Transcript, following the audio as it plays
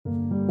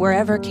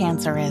Wherever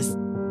cancer is,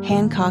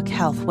 Hancock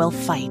Health will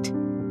fight.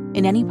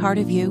 In any part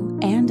of you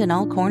and in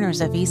all corners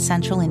of East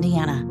Central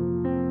Indiana.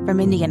 From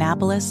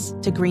Indianapolis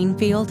to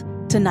Greenfield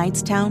to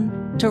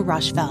Knightstown to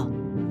Rushville.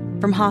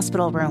 From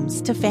hospital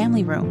rooms to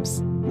family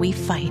rooms, we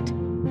fight.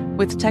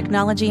 With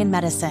technology and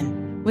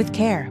medicine, with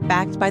care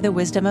backed by the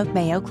wisdom of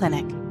Mayo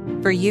Clinic.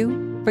 For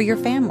you, for your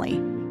family,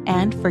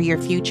 and for your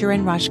future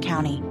in Rush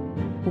County.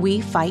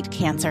 We fight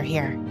cancer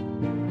here.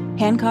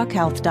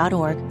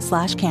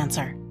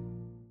 HancockHealth.org/cancer.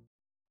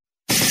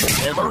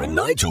 Hammer and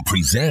Nigel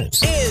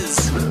presents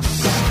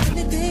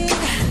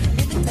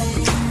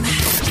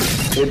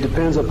It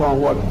depends upon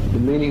what the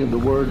meaning of the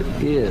word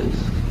is.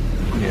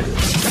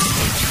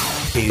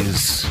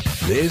 Is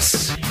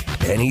this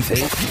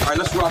anything? All right,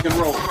 let's rock and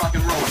roll.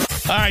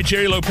 All right,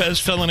 Jerry Lopez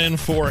filling in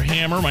for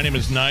Hammer. My name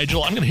is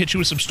Nigel. I'm going to hit you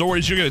with some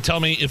stories. You're going to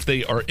tell me if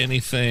they are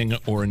anything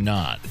or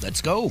not.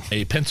 Let's go.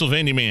 A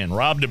Pennsylvania man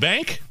robbed a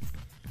bank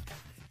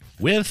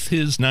with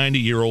his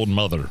 90-year-old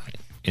mother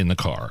in the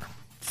car.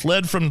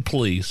 Fled from the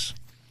police.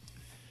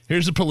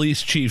 Here's the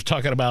police chief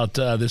talking about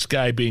this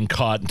guy being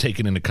caught and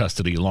taken into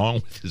custody along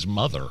with his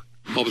mother.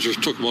 Officers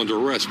took him under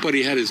arrest, but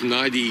he had his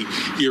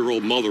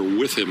 90-year-old mother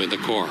with him in the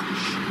car.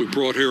 We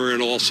brought her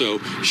in also.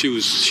 She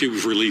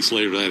was released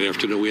later that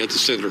afternoon. We had to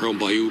send her home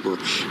by Uber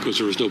because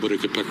there was nobody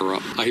who could pick her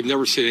up. I have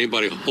never seen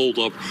anybody hold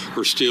up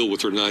or steal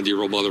with their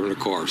 90-year-old mother in a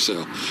car.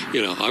 So,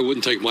 I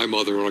wouldn't take my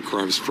mother on a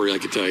crime spree, I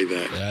can tell you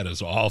that. That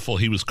is awful.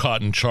 He was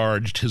caught and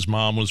charged. His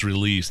mom was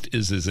released.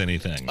 Is this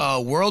anything?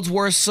 World's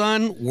worst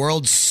son,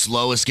 world's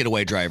slowest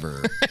getaway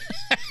driver.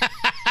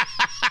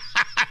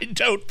 I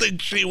don't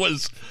think she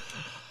was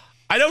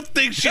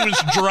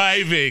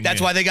driving.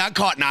 That's why they got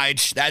caught,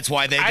 Nige. That's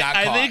why they got caught.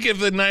 I think if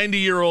the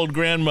 90-year-old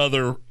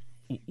grandmother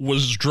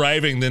was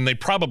driving, then they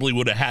probably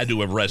would have had to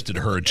have arrested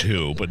her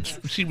too. But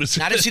she was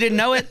not if she didn't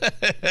know it.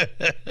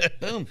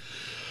 Boom.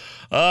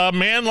 A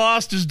man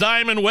lost his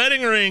diamond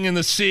wedding ring in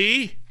the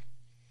sea.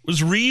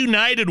 Was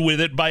reunited with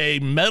it by a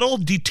metal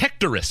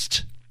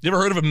detectorist. You ever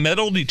heard of a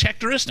metal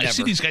detectorist? Never. I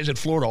see these guys in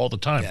Florida all the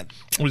time. Yeah.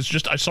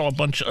 I saw a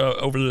bunch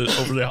over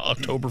the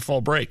October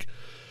fall break.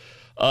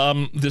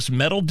 This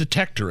metal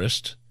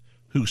detectorist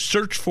who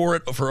searched for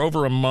it for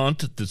over a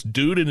month. This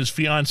dude and his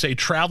fiance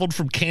traveled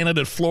from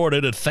Canada to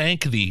Florida to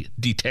thank the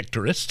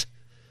detectorist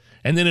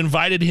and then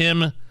invited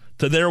him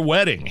to their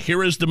wedding.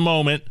 Here is the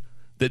moment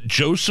that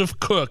Joseph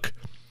Cook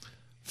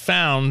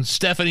found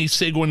Stephanie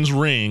Sigwin's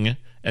ring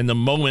and the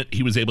moment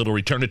he was able to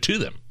return it to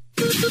them.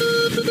 This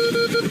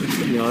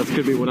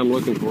could be what I'm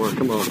looking for.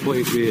 Come on,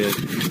 please be it.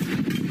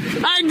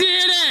 I did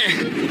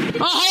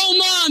it! A whole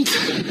month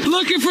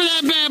looking for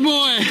that bad boy.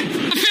 I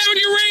found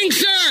your ring,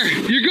 sir!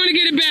 You're going to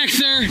get it back,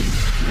 sir.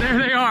 There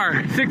they are.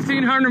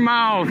 1,600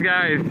 miles,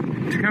 guys,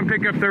 to come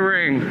pick up the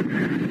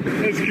ring.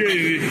 That's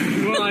crazy.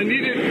 Well, I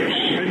needed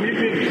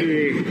to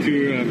say thank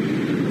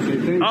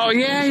you. Oh,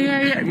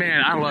 yeah.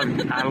 Man, I love,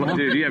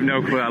 dude, you have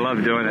no clue. I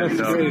love doing that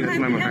stuff.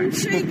 I'm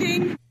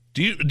shaking.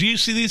 Do you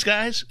see these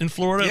guys in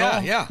Florida at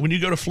all? Yeah. When you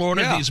go to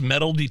Florida, these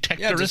metal detectorists?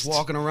 Yeah, just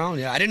walking around.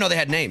 Yeah, I didn't know they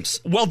had names.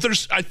 Well,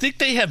 I think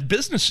they have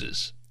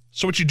businesses.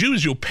 So what you do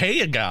is you'll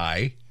pay a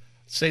guy,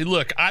 say,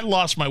 look, I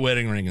lost my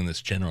wedding ring in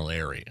this general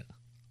area.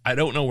 I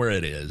don't know where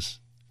it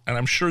is. And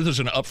I'm sure there's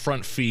an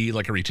upfront fee,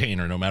 like a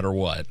retainer, no matter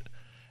what.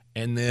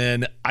 And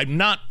then I'm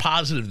not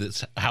positive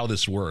that's how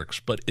this works,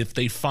 but if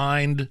they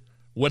find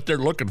what they're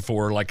looking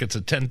for, like it's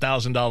a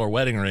 $10,000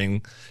 wedding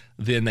ring,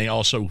 then they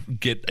also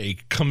get a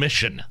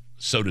commission,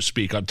 so to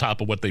speak, on top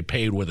of what they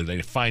paid, whether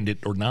they find it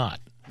or not.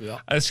 Yeah.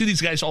 I see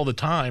these guys all the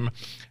time,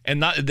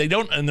 and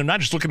they're not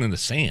just looking in the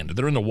sand.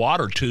 They're in the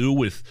water too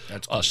with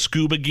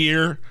scuba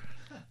gear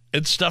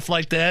and stuff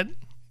like that.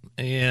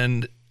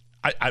 And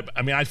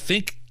I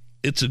think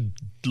it's a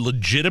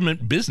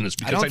legitimate business.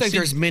 Because I don't think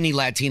there's many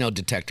Latino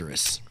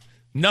detectorists.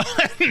 No,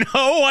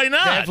 why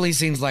not? Definitely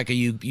seems like a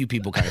you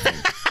people kind of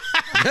thing.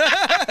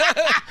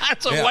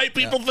 That's a white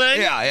people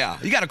thing? Yeah.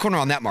 You got a corner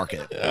on that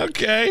market.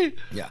 Okay.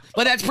 Yeah.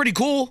 But that's pretty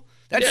cool.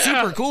 That's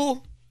super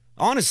cool.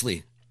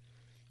 Honestly.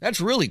 That's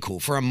really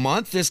cool. For a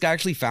month, this guy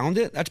actually found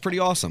it. That's pretty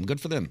awesome.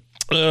 Good for them.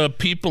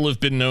 People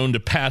have been known to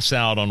pass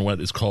out on what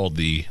is called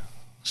the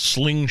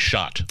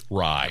slingshot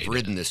ride. I've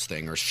ridden this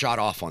thing or shot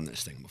off on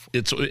this thing before.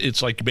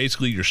 It's like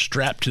basically you're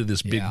strapped to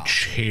this big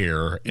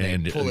chair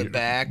and pull it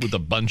back with a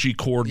bungee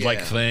cord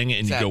like thing,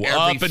 and you go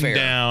up and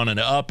down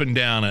and up and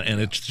down, and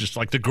it's just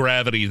like the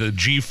gravity, the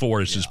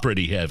G-force is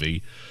pretty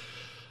heavy.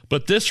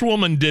 But this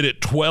woman did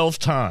it 12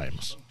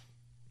 times.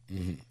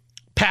 Mm-hmm.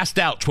 Passed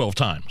out 12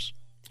 times.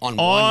 On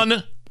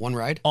one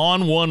ride?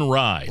 On one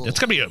ride. Ugh. That's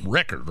got to be a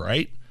record,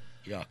 right?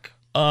 Yuck.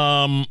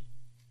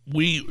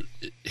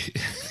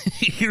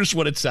 Here's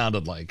what it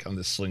sounded like on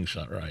this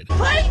slingshot ride.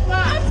 Wait,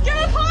 let's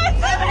get a part of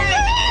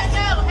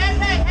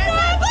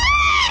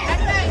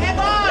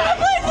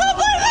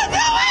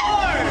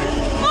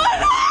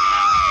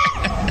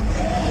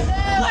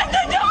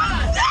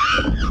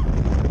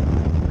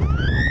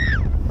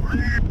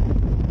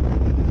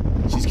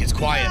She just gets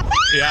quiet.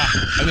 Yeah,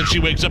 and then she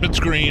wakes up and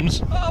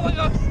screams. Oh my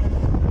God.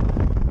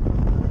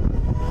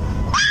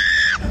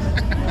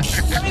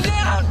 Put me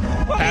down.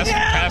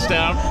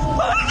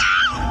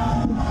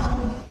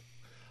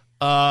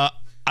 I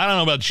don't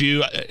know about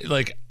you.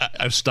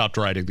 I've stopped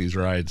riding these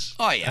rides.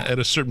 Oh, yeah. At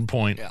a certain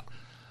point. Yeah.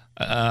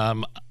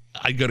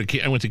 I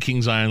went to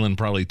Kings Island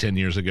probably 10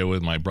 years ago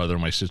with my brother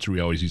and my sister. We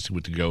always used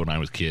to go when I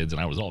was kids,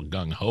 and I was all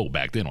gung-ho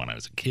back then when I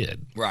was a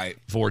kid. Right.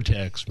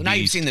 Vortex, But now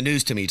you've Beast, seen the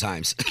news too many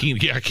times.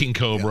 King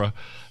Cobra. Yeah.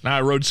 Now,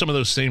 I rode some of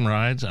those same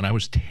rides, and I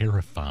was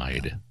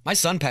terrified. My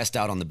son passed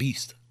out on the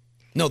Beast.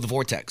 No, the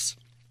Vortex.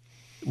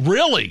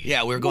 Really?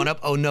 Yeah, we were going up.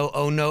 Oh, no,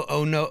 oh, no,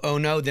 oh, no, oh,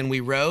 no. Then we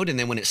rode, and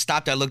then when it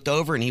stopped, I looked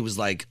over, and he was,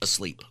 like,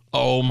 asleep.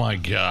 Oh, my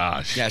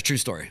gosh. Yeah, true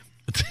story.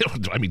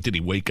 I mean, did he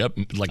wake up?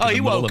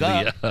 He woke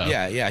up.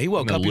 Yeah, he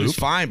woke up. He was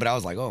fine, but I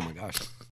was like, oh, my gosh.